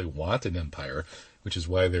even really want an empire, which is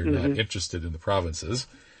why they're not interested in the provinces.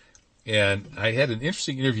 And I had an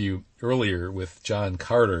interesting interview earlier with John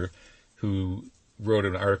Carter, who wrote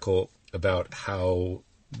an article about how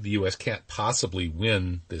the U.S. can't possibly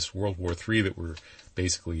win this World War III that we're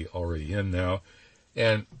basically already in now.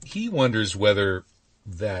 And he wonders whether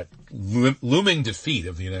that looming defeat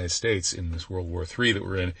of the United States in this World War III that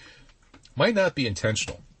we're in might not be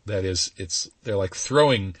intentional. That is, they're like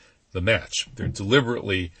throwing the match. They're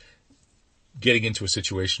deliberately getting into a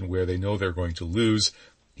situation where they know they're going to lose.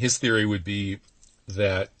 His theory would be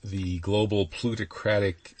that the global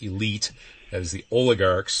plutocratic elite, that is the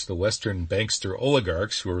oligarchs, the Western bankster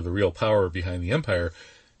oligarchs, who are the real power behind the empire,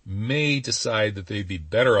 may decide that they'd be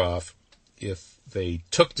better off if they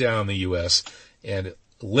took down the U.S. and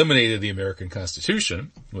eliminated the American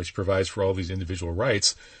Constitution, which provides for all these individual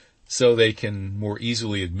rights, so they can more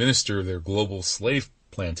easily administer their global slave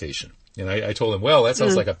plantation. And I told him, well, that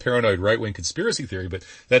sounds like a paranoid right-wing conspiracy theory, but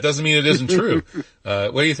that doesn't mean it isn't true.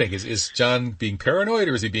 What do you think? Is John being paranoid,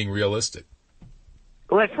 or is he being realistic?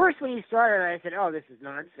 Well, at first when he started, I said, "Oh, this is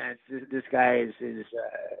nonsense. This guy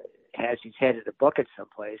has his head in a bucket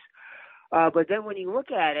someplace." But then when you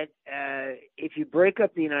look at it, if you break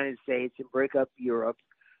up the United States and break up Europe,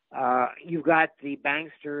 you've got the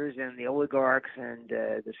banksters and the oligarchs and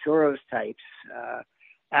the Soros types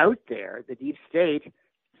out there, the deep state,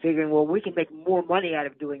 figuring, well, we can make more money out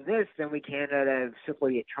of doing this than we can out of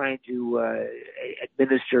simply trying to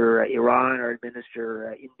administer Iran or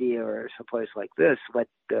administer India or someplace like this. Let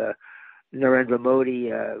Narendra Modi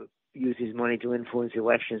use his money to influence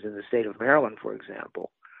elections in the state of Maryland, for example.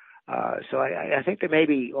 So I think there may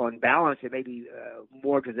be, on balance, there may be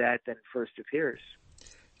more to that than first appears.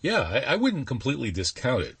 Yeah, I wouldn't completely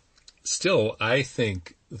discount it. Still, I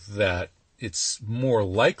think that it's more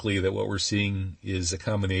likely that what we're seeing is a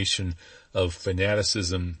combination of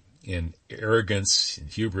fanaticism and arrogance and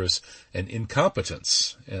hubris and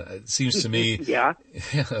incompetence. It seems to me that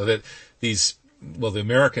the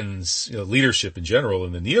Americans, leadership in general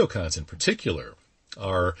and the neocons in particular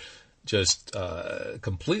are just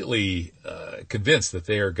completely convinced that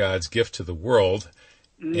they are God's gift to the world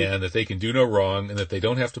and that they can do no wrong and that they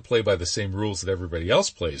don't have to play by the same rules that everybody else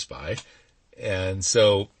plays by. And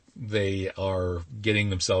so they are getting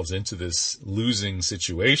themselves into this losing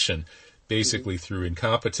situation basically through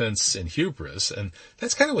incompetence and hubris. And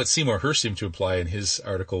that's kind of what Seymour Hersh seemed to imply in his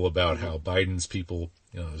article about how Biden's people,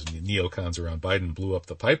 those neocons around Biden blew up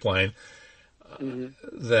the pipeline.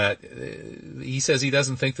 That he says he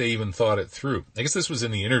doesn't think they even thought it through. I guess this was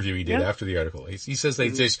in the interview he did after the article. He says they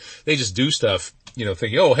just do stuff,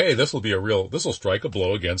 thinking, oh, hey, this will strike a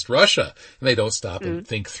blow against Russia. And they don't stop and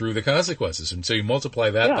think through the consequences. And so you multiply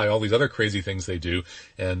that by all these other crazy things they do,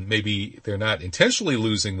 and maybe they're not intentionally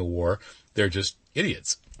losing the war. They're just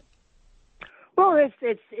idiots. Well,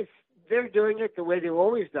 it's they're doing it the way they've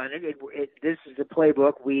always done it. This is the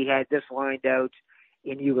playbook. We had this lined out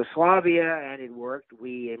in Yugoslavia, and it worked.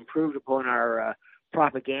 We improved upon our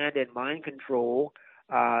propaganda and mind control,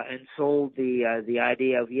 and sold the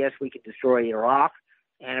idea of, yes, we can destroy Iraq.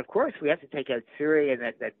 And, of course, we have to take out Syria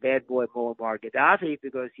and that bad boy Muammar Gaddafi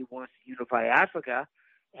because he wants to unify Africa.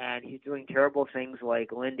 And he's doing terrible things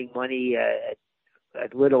like lending money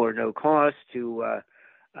at little or no cost to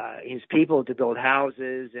his people to build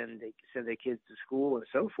houses and they send their kids to school and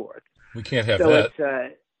so forth. We can't have that. So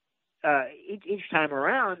each time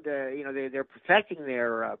around, they're perfecting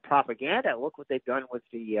their propaganda. Look what they've done with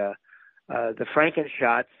the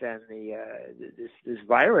Frankenshots and this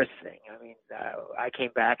virus thing. I mean, I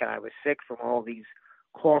came back and I was sick from all these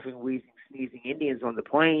coughing, wheezing, sneezing Indians on the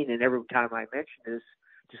plane, and every time I mentioned this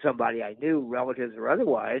to somebody I knew, relatives or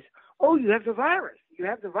otherwise, oh, you have the virus. You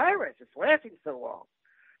have the virus. It's lasting so long.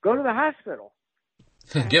 Go to the hospital.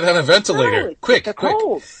 Get on a ventilator. No, quick.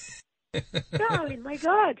 Cold. No, I mean, my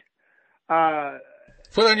God.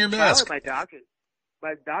 Put on your mask. My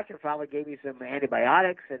doctor finally gave me some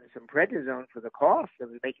antibiotics and some prednisone for the cough that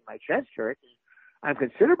was making my chest hurt. I'm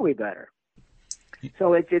considerably better.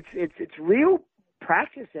 So it's real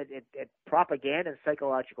practice at propaganda and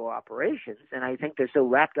psychological operations, and I think they're so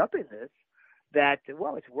wrapped up in this that,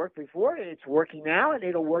 well, it's worked before, and it's working now, and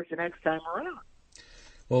it'll work the next time around.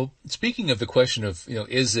 Well, speaking of the question of,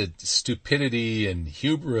 is it stupidity and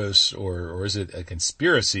hubris or is it a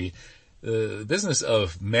conspiracy, the business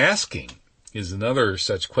of masking is another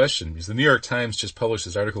such question. Because the New York Times just published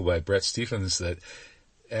this article by Bret Stephens that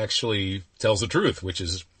actually tells the truth, which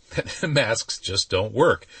is that masks just don't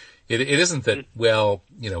work. It isn't that, well,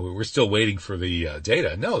 we're still waiting for the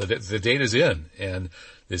data. No, the data's in. And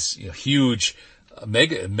this huge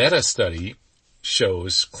meta study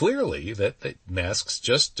shows clearly that masks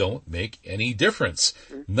just don't make any difference.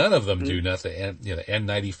 None of them do nothing. And,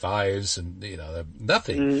 N95s and,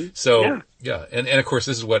 nothing. So, yeah. And of course,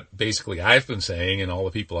 this is what basically I've been saying and all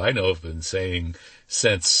the people I know have been saying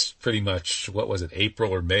since pretty much, what was it,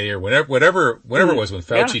 April or May or whatever it was when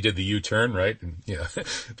Fauci did the U-turn, right? And,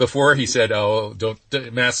 before he said,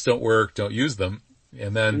 masks don't work, don't use them.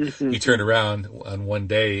 And then he turned around on one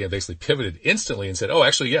day and basically pivoted instantly and said, oh,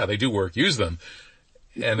 actually, yeah, they do work. Use them.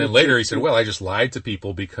 And then later he said, well, I just lied to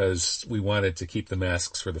people because we wanted to keep the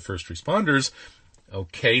masks for the first responders.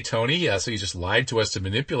 Okay, Tony. Yeah, so you just lied to us to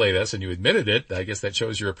manipulate us and you admitted it. I guess that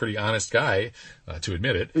shows you're a pretty honest guy, to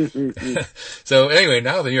admit it. So anyway,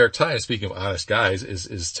 now the New York Times, speaking of honest guys,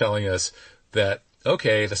 is telling us that,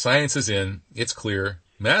 okay, the science is in. It's clear.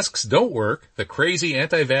 Masks don't work. The crazy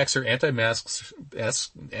anti-vaxxer,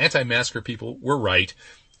 anti-masker people were right.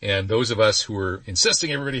 And those of us who were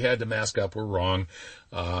insisting everybody had to mask up were wrong.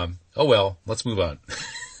 Oh well, let's move on.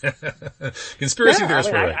 Conspiracy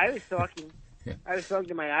theorists were right. I was talking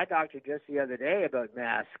to my eye doctor just the other day about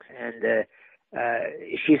masks, and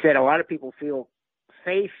she said a lot of people feel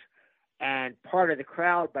safe and part of the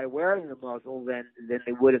crowd by wearing the muzzle than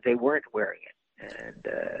they would if they weren't wearing it. And,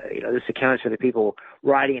 this accounts for the people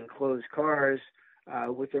riding in closed cars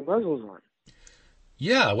with their muzzles on.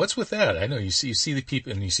 Yeah, what's with that? I know you see the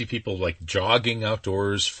people, and you see people like jogging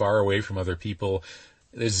outdoors far away from other people.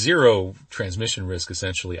 There's zero transmission risk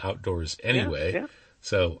essentially outdoors anyway. Yeah.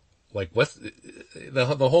 So, like, what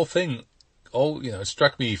the whole thing? It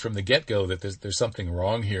struck me from the get-go that there's something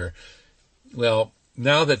wrong here. Well,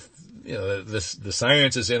 now that the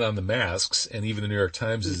science is in on the masks, and even the New York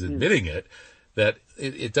Times is admitting it. That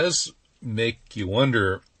it does make you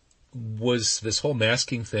wonder, was this whole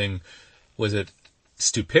masking thing, was it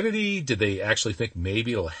stupidity? Did they actually think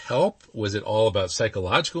maybe it'll help? Was it all about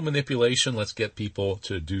psychological manipulation? Let's get people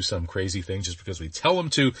to do some crazy thing just because we tell them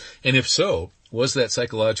to. And if so, was that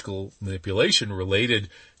psychological manipulation related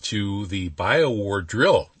to the biowar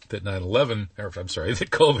drill that that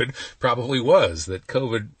COVID probably was? That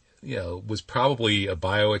COVID was probably a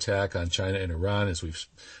bio attack on China and Iran, as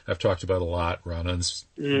I've talked about a lot. Ron Unz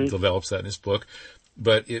develops that in his book.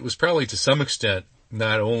 But it was probably to some extent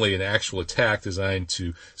not only an actual attack designed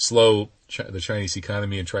to slow the Chinese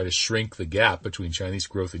economy and try to shrink the gap between Chinese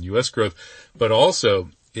growth and U.S. growth, but also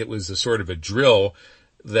it was a sort of a drill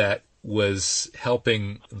that was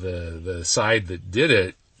helping the side that did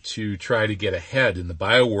it to try to get ahead in the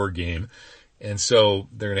biowar game. And so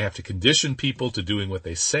they're going to have to condition people to doing what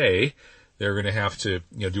they say. They're going to have to,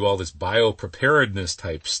 do all this bio-preparedness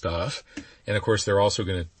type stuff. And of course, they're also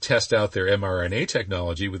going to test out their mRNA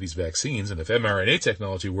technology with these vaccines. And if mRNA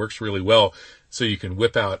technology works really well, so you can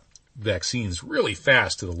whip out vaccines really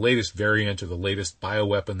fast to the latest variant or the latest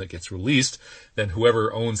bioweapon that gets released, then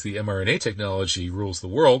whoever owns the mRNA technology rules the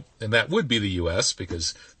world. And that would be the U.S.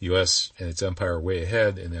 because the U.S. and its empire are way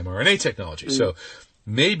ahead in mRNA technology. So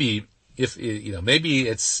maybe maybe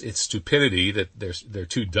it's stupidity that they're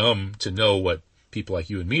too dumb to know what people like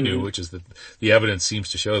you and me knew, which is that the evidence seems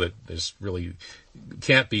to show that there's really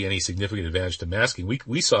can't be any significant advantage to masking.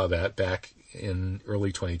 We saw that back in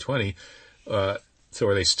early 2020. So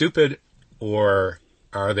are they stupid, or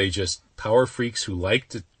are they just power freaks who like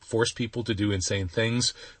to force people to do insane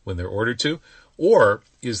things when they're ordered to? Or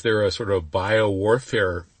is there a sort of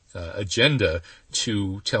biowarfare agenda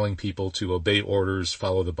to telling people to obey orders,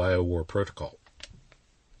 follow the biowar protocol?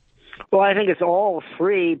 Well, I think it's all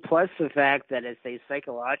free, plus the fact that it's a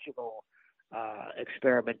psychological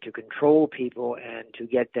experiment to control people and to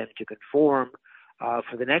get them to conform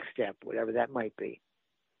for the next step, whatever that might be.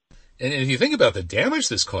 And if you think about the damage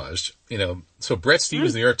this caused, so Brett Stevens,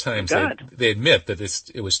 of the New York Times, they admit that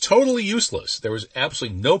it was totally useless. There was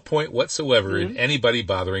absolutely no point whatsoever in anybody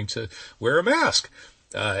bothering to wear a mask.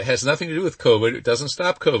 It has nothing to do with COVID. It doesn't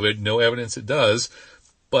stop COVID. No evidence it does.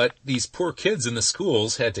 But these poor kids in the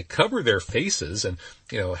schools had to cover their faces, and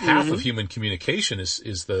half of human communication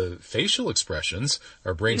is the facial expressions.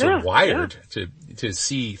 Our brains are wired to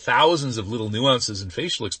see thousands of little nuances in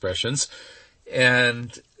facial expressions,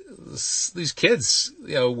 and these kids,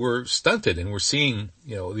 were stunted, and we're seeing,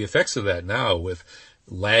 the effects of that now with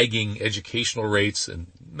lagging educational rates and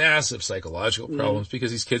massive psychological problems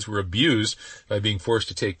because these kids were abused by being forced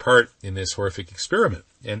to take part in this horrific experiment.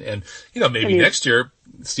 And maybe next year,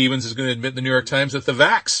 Stevens is going to admit in the New York Times that the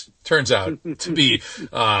vax turns out to be,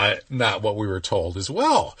 not what we were told as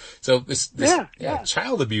well. So this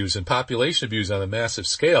child abuse and population abuse on a massive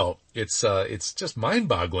scale, it's just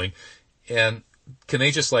mind-boggling. And can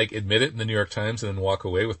they just admit it in the New York Times and then walk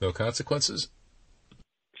away with no consequences?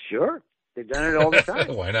 Sure. They've done it all the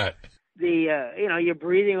time. Why not? You're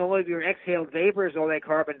breathing all of your exhaled vapors, all that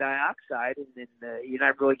carbon dioxide, and then you're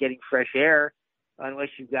not really getting fresh air unless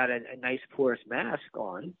you've got a nice porous mask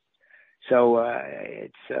on. So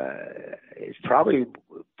it's probably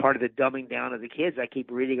part of the dumbing down of the kids. I keep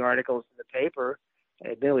reading articles in the paper.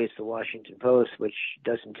 Admittedly, it's the Washington Post, which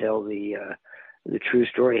doesn't tell the true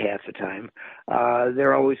story half the time.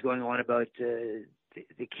 They're always going on about the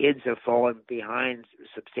kids have fallen behind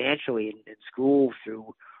substantially in school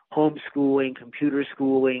through homeschooling, computer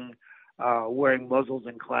schooling, wearing muzzles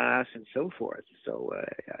in class, and so forth. So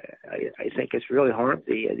I think it's really harmed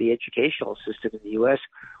the educational system in the U.S.,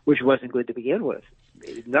 which wasn't good to begin with.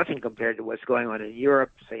 Nothing compared to what's going on in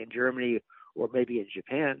Europe, say in Germany, or maybe in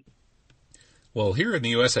Japan. Well, here in the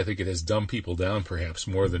U.S., I think it has dumbed people down perhaps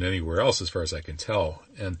more than anywhere else, as far as I can tell.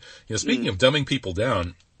 And speaking of dumbing people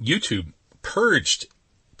down, YouTube purged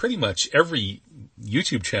pretty much every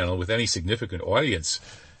YouTube channel with any significant audience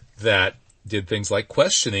that did things like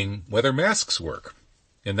questioning whether masks work.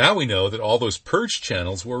 And now we know that all those purged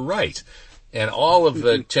channels were right. And all of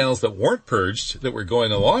the channels that weren't purged, that were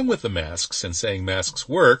going along with the masks and saying masks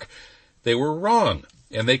work, they were wrong.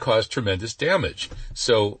 And they caused tremendous damage.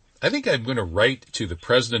 So I think I'm going to write to the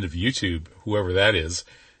president of YouTube, whoever that is,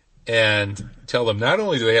 and tell them not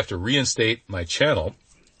only do they have to reinstate my channel,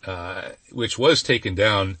 which was taken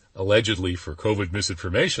down allegedly for COVID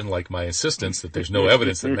misinformation, like my insistence that there's no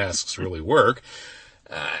evidence that masks really work.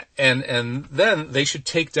 And then they should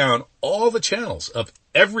take down all the channels of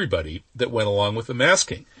everybody that went along with the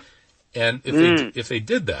masking. And if they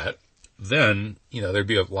did that, then, there'd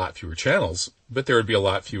be a lot fewer channels, but there would be a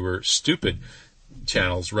lot fewer stupid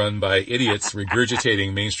channels run by idiots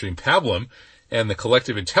regurgitating mainstream pablum, and the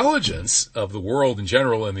collective intelligence of the world in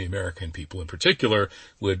general and the American people in particular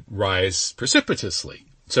would rise precipitously.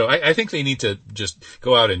 So I think they need to just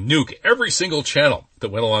go out and nuke every single channel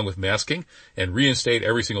that went along with masking and reinstate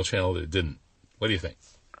every single channel that didn't. What do you think?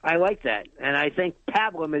 I like that. And I think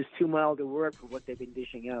pablum is too mild a word for what they've been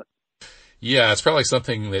dishing out. Yeah, it's probably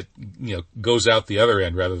something that, goes out the other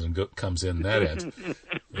end rather than comes in that end.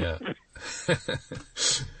 Yeah.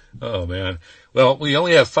 Oh, man. Well, we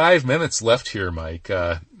only have 5 minutes left here, Mike.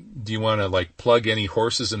 Do you want to, plug any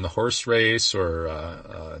horses in the horse race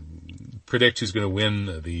or predict who's going to win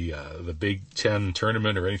the Big Ten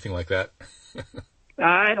tournament or anything like that?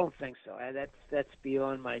 I don't think so. That's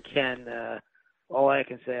beyond my ken. All I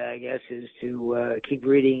can say, I guess, is to keep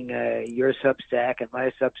reading your Substack and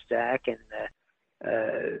my Substack and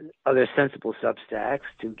other sensible Substacks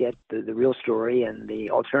to get the real story and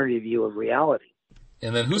the alternative view of reality.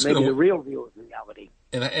 And then who's going to the real view of reality?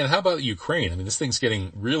 And how about Ukraine? I mean, this thing's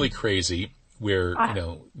getting really crazy. Where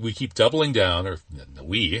we keep doubling down, or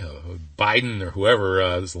Biden or whoever,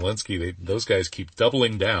 Zelensky, those guys keep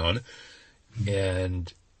doubling down,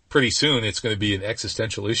 and pretty soon it's going to be an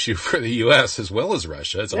existential issue for the U.S. as well as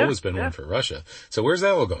Russia. It's always been one for Russia. So where's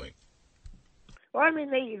that all going? Well, I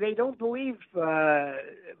mean, they don't believe Vlad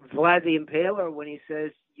the Impaler when he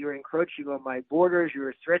says you're encroaching on my borders,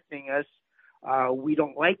 you're threatening us. we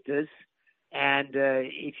don't like this, and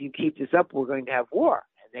if you keep this up, we're going to have war.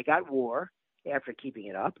 And they got war after keeping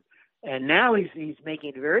it up. And now he's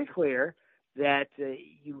making it very clear that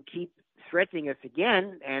you keep threatening us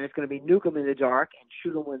again, and it's going to be nuke them in the dark and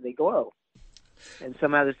shoot them when they glow. And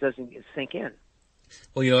somehow this doesn't sink in.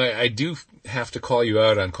 Well, I do have to call you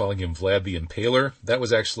out on calling him Vlad the Impaler. That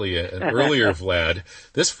was actually an earlier Vlad.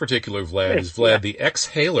 This particular Vlad is Vlad the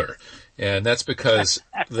Exhaler. And that's because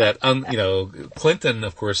that, Clinton,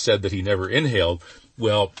 of course, said that he never inhaled.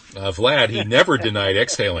 Well, Vlad, he never denied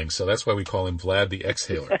exhaling, so that's why we call him Vlad the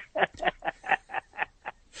Exhaler.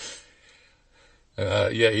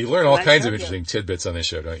 You learn all kinds of interesting tidbits on this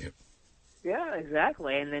show, don't you? Yeah,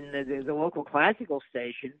 exactly. And then the local classical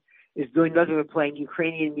station is doing nothing but playing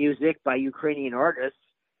Ukrainian music by Ukrainian artists,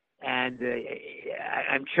 and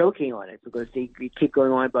I'm choking on it because they keep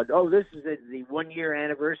going on about, this is the 1-year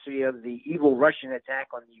anniversary of the evil Russian attack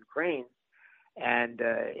on the Ukraine, and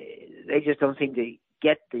they just don't seem to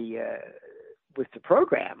get with the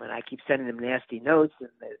program, and I keep sending them nasty notes,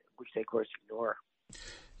 which they, of course, ignore.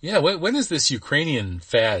 Yeah, when is this Ukrainian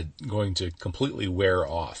fad going to completely wear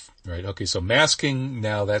off, right? Okay, so masking,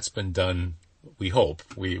 now that's been done, we hope.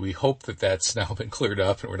 We hope that that's now been cleared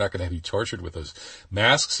up and we're not going to have you tortured with those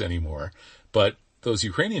masks anymore. But those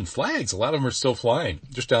Ukrainian flags, a lot of them are still flying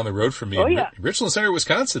just down the road from me. In Richland Center,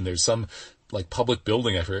 Wisconsin, there's some public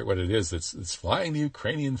building, I forget what it is, that's flying the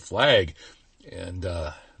Ukrainian flag. And,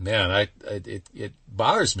 man, it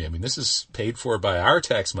bothers me. I mean, this is paid for by our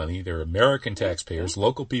tax money. They're American taxpayers,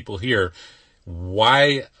 local people here.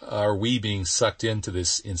 Why are we being sucked into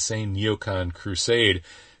this insane neocon crusade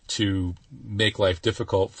to make life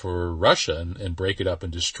difficult for Russia and break it up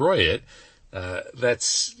and destroy it?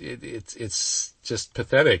 It's just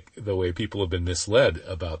pathetic the way people have been misled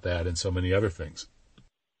about that and so many other things.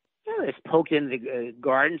 Yeah, it's poked in the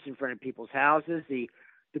gardens in front of people's houses. The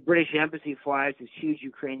British Embassy flies this huge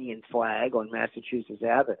Ukrainian flag on Massachusetts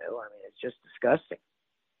Avenue. I mean, it's just disgusting.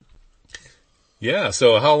 Yeah.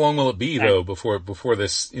 So how long will it be though before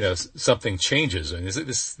this, something changes? I mean,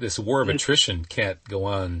 this war of attrition can't go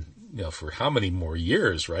on, for how many more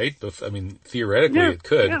years, right? I mean, theoretically it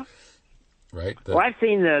could, right? I've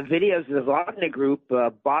seen the videos of the Wagner Group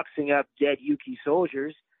boxing up dead UK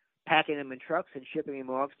soldiers, packing them in trucks and shipping them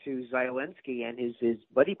off to Zelensky and his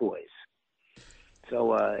buddy boys.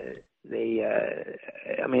 So you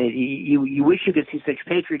wish you could see such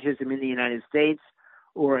patriotism in the United States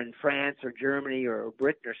or in France or Germany or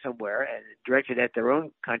Britain or somewhere and directed at their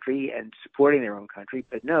own country and supporting their own country.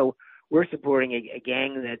 But no, we're supporting a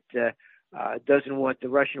gang that doesn't want the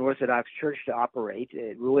Russian Orthodox Church to operate.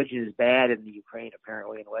 Religion is bad in the Ukraine,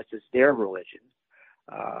 apparently, unless it's their religion.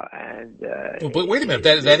 But wait a minute,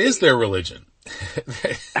 that is their religion.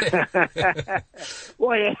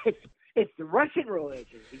 Well, it's the Russian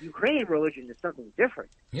religion. The Ukrainian religion is something different.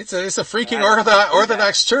 It's a freaking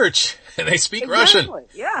Orthodox church, and they speak Russian.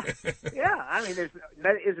 Yeah. I mean,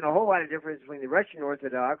 there isn't a whole lot of difference between the Russian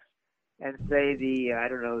Orthodox and say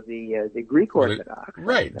the Greek Orthodox.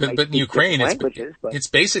 Right, but in Ukraine, it's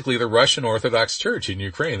basically the Russian Orthodox Church in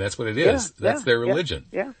Ukraine. That's what it is. That's their religion.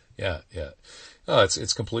 Yeah. Oh,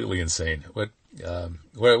 it's completely insane. What are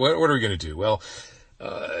we going to do? Well,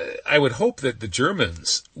 I would hope that the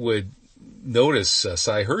Germans would notice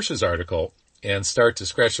Cy Hirsch's article and start to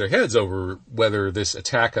scratch their heads over whether this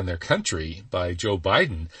attack on their country by Joe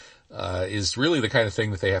Biden is really the kind of thing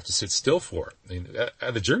that they have to sit still for. I mean,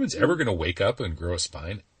 are the Germans ever going to wake up and grow a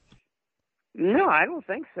spine? No, I don't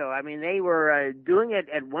think so. I mean, they were doing it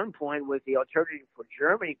at one point with the Alternative for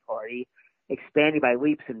Germany party expanding by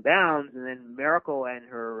leaps and bounds, and then Merkel and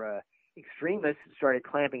her extremists started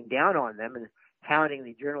clamping down on them and hounding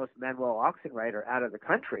the journalist Manuel Oxenreiter out of the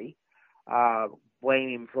country,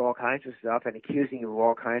 blaming him for all kinds of stuff and accusing him of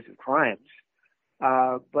all kinds of crimes.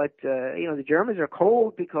 But the Germans are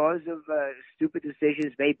cold because of stupid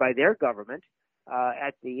decisions made by their government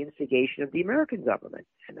at the instigation of the American government.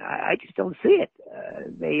 And I just don't see it.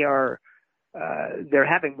 They're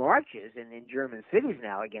having marches in German cities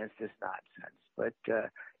now against this nonsense. But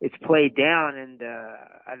it's played down, and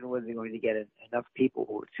I don't know whether they're going to get enough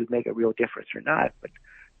people to make a real difference or not. But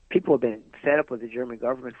people have been fed up with the German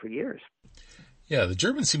government for years. Yeah, the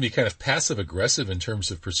Germans seem to be kind of passive-aggressive in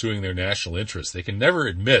terms of pursuing their national interests. They can never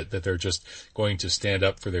admit that they're just going to stand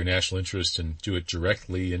up for their national interests and do it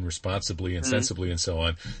directly and responsibly and sensibly and so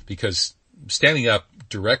on, because standing up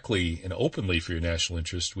directly and openly for your national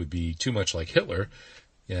interest would be too much like Hitler,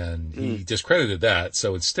 and he discredited that.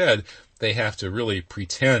 So instead, they have to really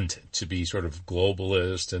pretend to be sort of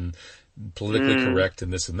globalist and politically correct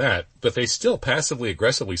and this and that, but they still passively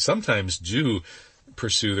aggressively sometimes do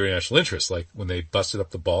pursue their national interests, like when they busted up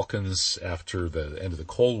the Balkans after the end of the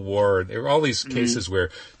Cold War. There were all these cases where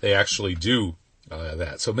they actually do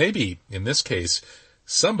that. So maybe, in this case,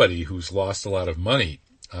 somebody who's lost a lot of money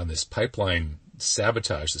on this pipeline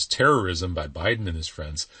sabotage, this terrorism by Biden and his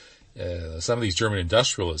friends, some of these German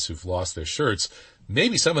industrialists who've lost their shirts,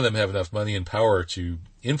 maybe some of them have enough money and power to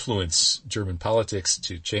influence German politics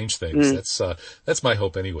to change things. That's my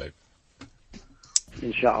hope anyway.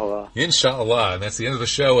 Inshallah. Inshallah. And that's the end of the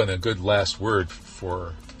show and a good last word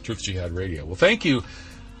for Truth Jihad Radio. Well, thank you,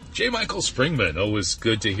 J. Michael Springmann. Always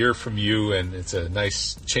good to hear from you, and it's a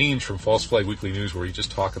nice change from False Flag Weekly News where you just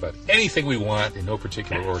talk about anything we want in no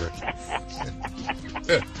particular order.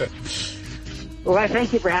 Well, I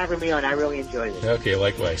thank you for having me on. I really enjoyed it. Okay,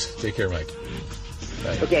 likewise. Take care, Mike.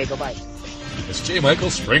 Bye. Okay, bye-bye. It's J. Michael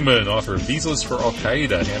Springmann, author of Visas for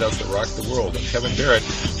Al-Qaeda, Handouts That Rock the World. I'm Kevin Barrett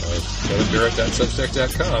of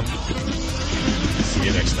kevinbarrett.substack.com. See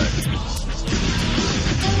you next time.